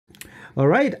All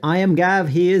right, I am Gav.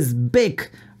 He is Big.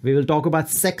 We will talk about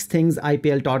 6 things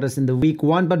IPL taught us in the week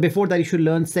 1. But before that, you should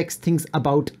learn 6 things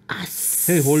about us.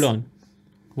 Hey, hold on.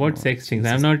 What sex things?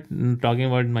 I'm not talking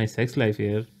about my sex life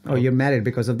here. Oh, you're married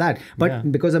because of that. But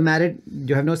because of married,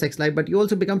 you have no sex life, but you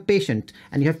also become patient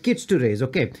and you have kids to raise.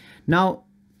 Okay. Now,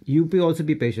 you also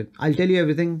be patient. I'll tell you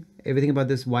everything about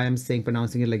this, why I'm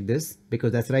pronouncing it like this,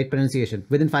 because that's the right pronunciation.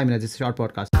 Within 5 minutes, it's a short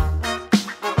podcast.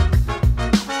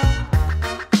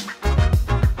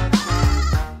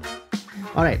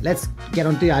 All right, let's get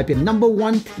on to the IPL. Number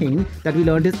 1 thing that we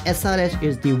learned is SRH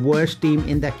is the worst team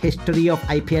in the history of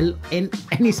IPL in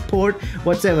any sport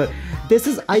whatsoever. This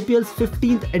is IPL's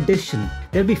 15th edition.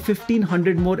 There'll be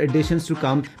 1500 more editions to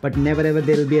come, but never ever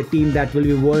there will be a team that will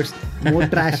be worse, more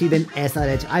trashy than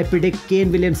SRH. I predict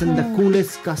Kane Williamson, the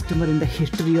coolest customer in the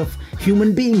history of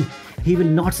human being. He will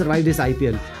not survive this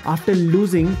IPL. After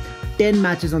losing 10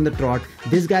 matches on the trot,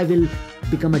 this guy will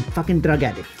become a fucking drug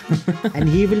addict. And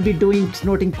he will be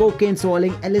snorting cocaine,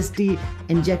 swallowing LSD,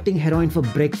 injecting heroin for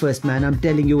breakfast, man. I'm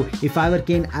telling you, if I were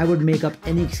Kane, I would make up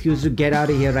any excuse to get out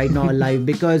of here right now alive,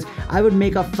 because I would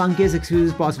make up funkiest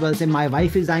excuses possible. Say my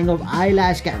wife is dying of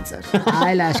eyelash cancer.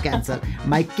 Eyelash cancer.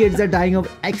 My kids are dying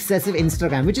of excessive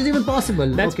Instagram, which is even possible.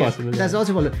 That's possible. That's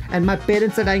also possible. And my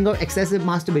parents are dying of excessive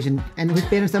masturbation, and his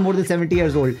parents are more than 70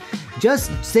 years old.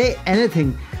 Just say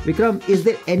anything. Vikram, is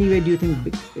there any way do you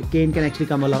think Kane can actually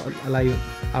come alive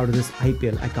out of this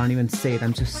IPL? I can't even say it.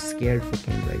 I'm just scared for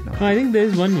Kane right now. I think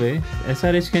there's one way.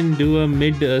 SRH can do a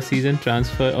mid-season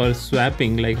transfer or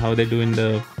swapping, like how they do in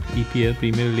the EPL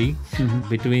Premier League,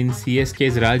 between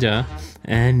CSK's Raja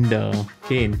and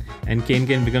Kane. And Kane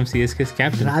can become CSK's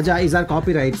captain. Raja is our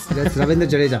copyrights. That's Ravindra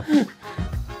Jadeja.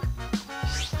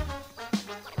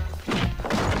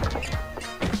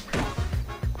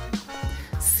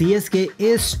 CSK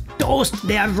is toast.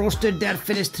 They are roasted. They are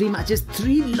finished. 3 matches,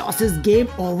 3 losses. Game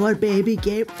over, baby.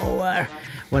 Game over.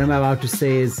 What I'm about to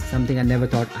say is something I never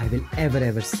thought I will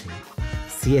ever say.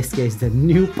 CSK is the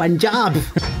new Punjab.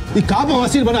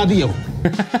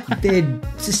 They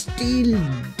steal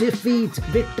defeats,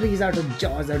 victories out of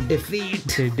jaws of defeat.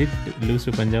 They did lose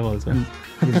to Punjab also.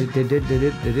 They did.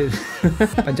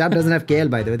 Punjab doesn't have KL,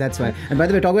 by the way. That's why. And by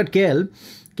the way, talk about KL.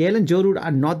 KL and Joe Root are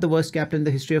not the worst captain in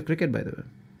the history of cricket, by the way.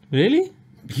 Really?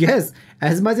 Yes.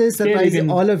 As much as it surprises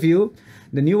all of you,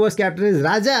 the new worst captain is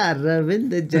Raja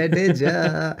Ravindra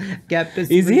Jadeja.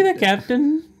 Captain. Is he the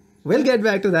captain? We'll get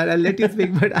back to that. I'll let you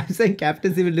speak, but I'm saying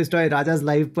captaincy will destroy Raja's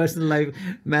life, personal life,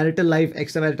 marital life,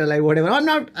 extramarital life, whatever. I'm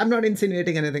not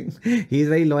insinuating anything. He's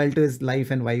very loyal to his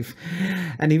life and wife.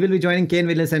 And he will be joining Kane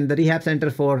Williamson, the rehab center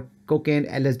for cocaine,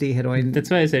 LSD, heroin. That's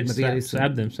why I said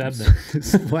swap them. Swapping.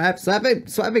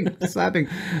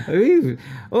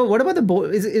 Oh, what about the bowl?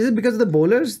 Is it because of the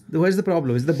bowlers? Where's the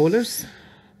problem? Is it the bowlers?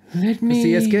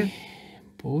 CSK?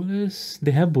 Bowlers? They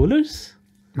have bowlers?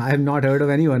 I have not heard of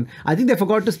anyone. I think they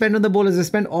forgot to spend on the bowlers. They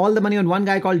spent all the money on one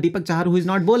guy called Deepak Chahar who is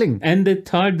not bowling. And they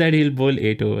thought that he'll bowl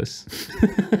 8 overs.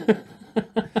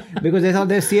 Because they thought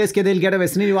they're CSK, they'll get away.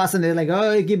 Srinivasan, they're like,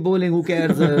 oh, keep bowling, who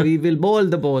cares? We will bowl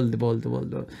the ball.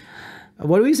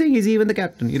 What were you saying? Is he even the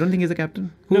captain? You don't think he's the captain?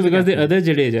 No, because the other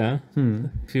Jadeja, a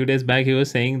few days back, he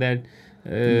was saying that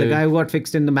the guy who got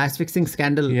fixed in the match fixing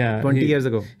scandal 20 years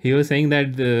ago. He was saying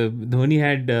that Dhoni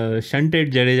had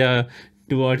shunted Jadeja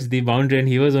towards the boundary and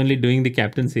he was only doing the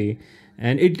captaincy.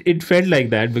 And it felt like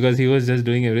that because he was just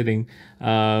doing everything.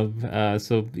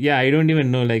 So, yeah, I don't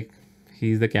even know, like,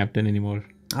 he's the captain anymore.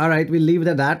 All right, we'll leave it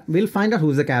at that. We'll find out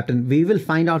who's the captain. We will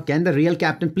find out, can the real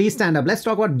captain please stand up? Let's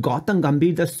talk about Gautam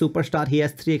Gambhir, the superstar. He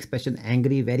has 3 expressions: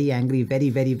 angry, very angry, very,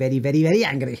 very, very, very, very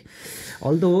angry.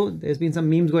 Although there's been some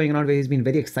memes going around where he's been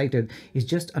very excited. It's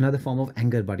just another form of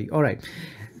anger, buddy. All right.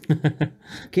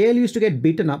 KL used to get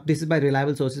beaten up, this is by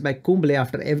reliable sources, by Kumble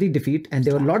after every defeat, and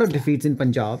there were a lot of defeats in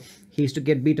Punjab. He used to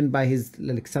get beaten by his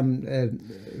some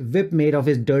whip made of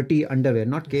his dirty underwear,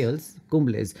 not KL's,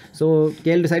 Kumble's. So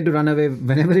KL decided to run away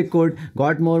whenever he could,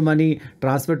 got more money,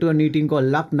 transferred to a new team called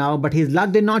Luck now, but his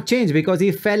luck did not change because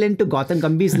he fell into Gautam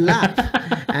Gambhir's lap.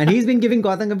 And he's been giving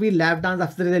Gautam Gambhir lap dance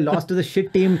after they lost to the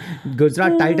shit team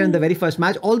Gujarat Titan in the very first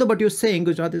match. Although, but you're saying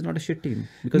Gujarat is not a shit team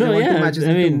because they won 2 matches.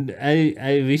 I mean,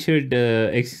 we should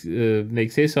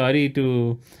say sorry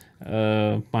to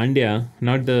Pandya,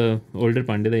 not the older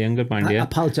Pandya, the younger Pandya. I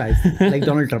apologize, like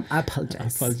Donald Trump. I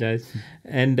apologize.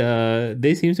 And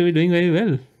they seem to be doing very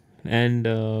well. And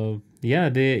they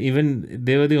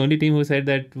were the only team who said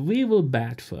that we will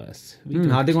bat first.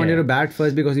 Hardik wanted to bat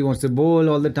first because he wants to bowl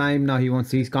all the time. Now he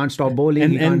can't stop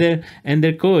bowling. And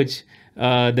their coach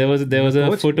there was a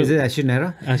Coach? photo. Is it Ashish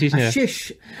Nehra? Ashish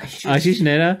Nehra. Ashish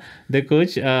Nehra, the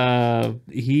coach.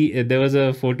 There was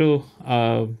a photo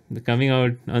coming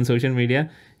out on social media.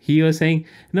 He was saying,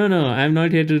 "No, I'm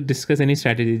not here to discuss any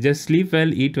strategy. Just sleep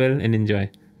well, eat well, and enjoy."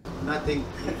 Nothing.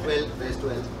 Eat well, rest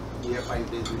well. We have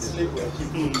 5 days. We sleep well.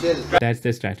 Chill. That's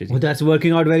the strategy. Oh, that's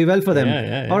working out very well for them.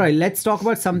 Yeah. All right, let's talk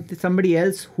about somebody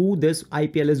else who this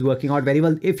IPL is working out very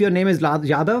well. If your name is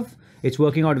Yadav, it's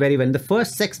working out very well. In the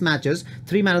first 6 matches,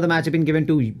 3 man of the match have been given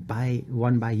to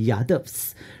one by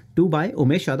Yadavs, 2 by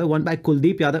Umesh Yadav, 1 by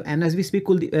Kuldeep Yadav, and as we speak,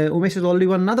 Umesh has already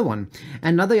won another one.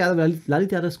 Another Yadav, Lalit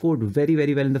Yadav scored very,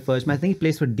 very well in the first match. I think he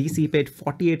plays for DC, he paid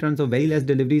 48 runs of very less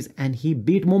deliveries, and he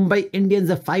beat Mumbai Indians,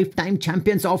 the 5-time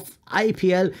champions of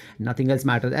IPL. Nothing else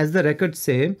matters. As the records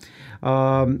say,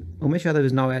 Umesh Yadav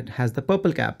is now has the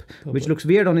purple cap, which looks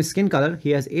weird on his skin color.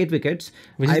 He has 8 wickets.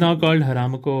 Which is now called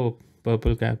Haramko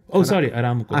purple cap. Oh, sorry,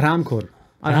 Aramco. Aramco.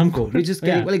 We just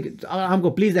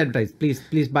Aramco, please advertise.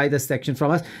 Please buy this section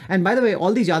from us. And by the way,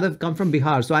 all these Yadav come from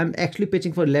Bihar. So I'm actually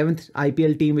pitching for 11th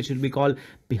IPL team, which will be called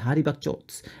Bihari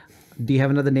Bakchots. Do you have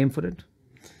another name for it?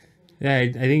 Yeah,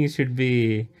 I think it should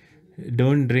be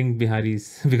Don't Drink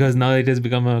Biharis, because now it has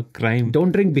become a crime.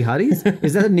 Don't Drink Biharis?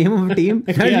 Is that the name of a team?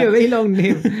 That would be a very long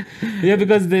name. Yeah,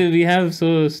 because we have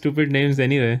so stupid names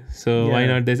anyway. So why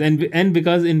not this? And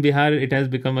because in Bihar it has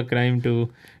become a crime to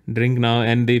drink now,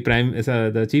 and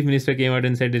the chief minister came out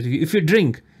and said that if you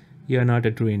drink, you are not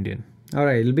a true Indian. All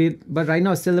right, but right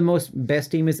now still the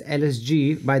best team is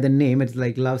LSG by the name. It's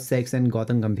like Love, Sex, and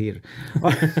Gautam Gambhir.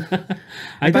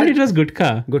 I thought it was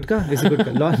Gutka. Gutka? Is it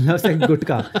Gutka? Love, Sex,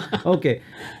 Gutka. Okay.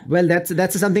 Well,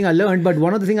 that's something I learned. But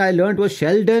one of the things I learned was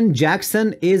Sheldon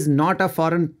Jackson is not a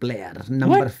foreign player.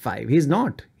 Number 5. He's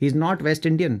not. He's not West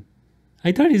Indian.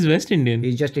 I thought he's West Indian.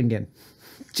 He's just Indian.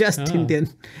 Indian.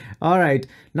 All right.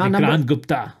 Now Vikrant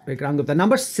Gupta.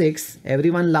 Number 6.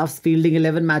 Everyone loves fielding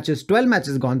 11 matches. 12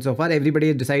 matches gone so far. Everybody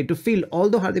has decided to field.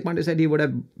 Although Hardik Pandya said he would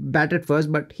have batted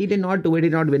first, but he did not do it. He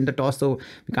did not win the toss, so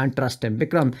we can't trust him.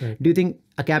 Vikram, do you think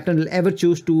a captain will ever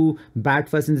choose to bat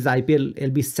first in this IPL? It'll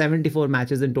be 74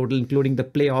 matches in total, including the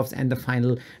playoffs and the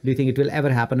final. Do you think it will ever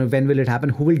happen, or when will it happen?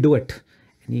 Who will do it?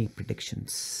 Any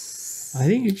predictions? I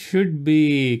think it should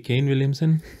be Kane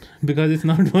Williamson, because it's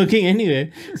not working anyway.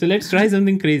 So let's try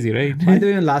something crazy, right? By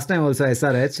the way, last time also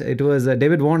SRH, it was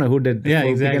David Warner who did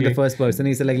became the first person.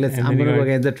 He said like, I'm going to go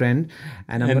against the trend,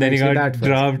 and I'm going to actually bat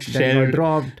first. Then he got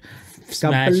dropped,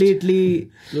 completely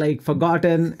like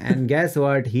forgotten, and guess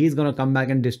what? He's going to come back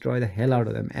and destroy the hell out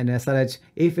of them. And SRH,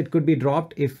 if it could be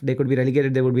dropped, if they could be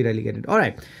relegated, they would be relegated. All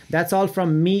right, that's all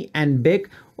from me and Big.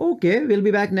 Okay, we'll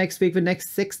be back next week with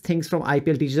next 6 things from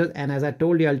IPL teachers. And as I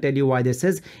told you, I'll tell you why this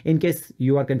is, in case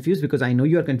you are confused, because I know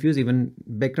you are confused. Even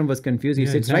Bikram was confused. He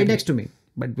sits right next to me.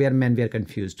 But we are men, we are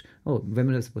confused. Oh,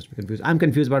 women are supposed to be confused. I'm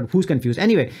confused about who's confused.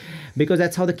 Anyway, because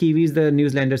that's how the Kiwis, the New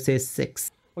Zealanders, say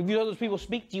 6. Well, if you know those people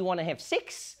speak, do you want to have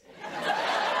 6?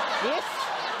 Yes?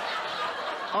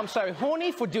 I'm so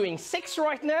horny for doing 6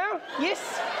 right now.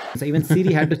 Yes? So even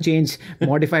Siri had to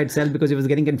modify itself because it was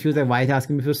getting confused. Like, why is it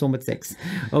asking me for so much sex?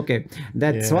 Okay,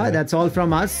 that's why. That's all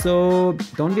from us. So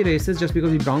don't be racist just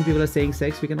because we brown people are saying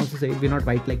sex. We can also say we're not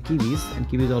white like Kiwis, and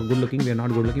Kiwis are good looking. We are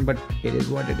not good looking, but it is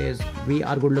what it is. We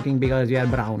are good looking because we are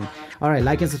brown. All right,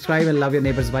 like and subscribe and love your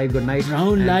neighbor's wife. Good night.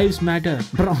 Brown lives matter.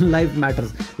 Brown life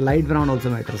matters. Light brown also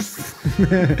matters.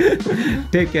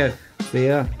 Take care. See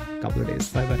ya. Couple of days.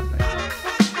 Bye bye.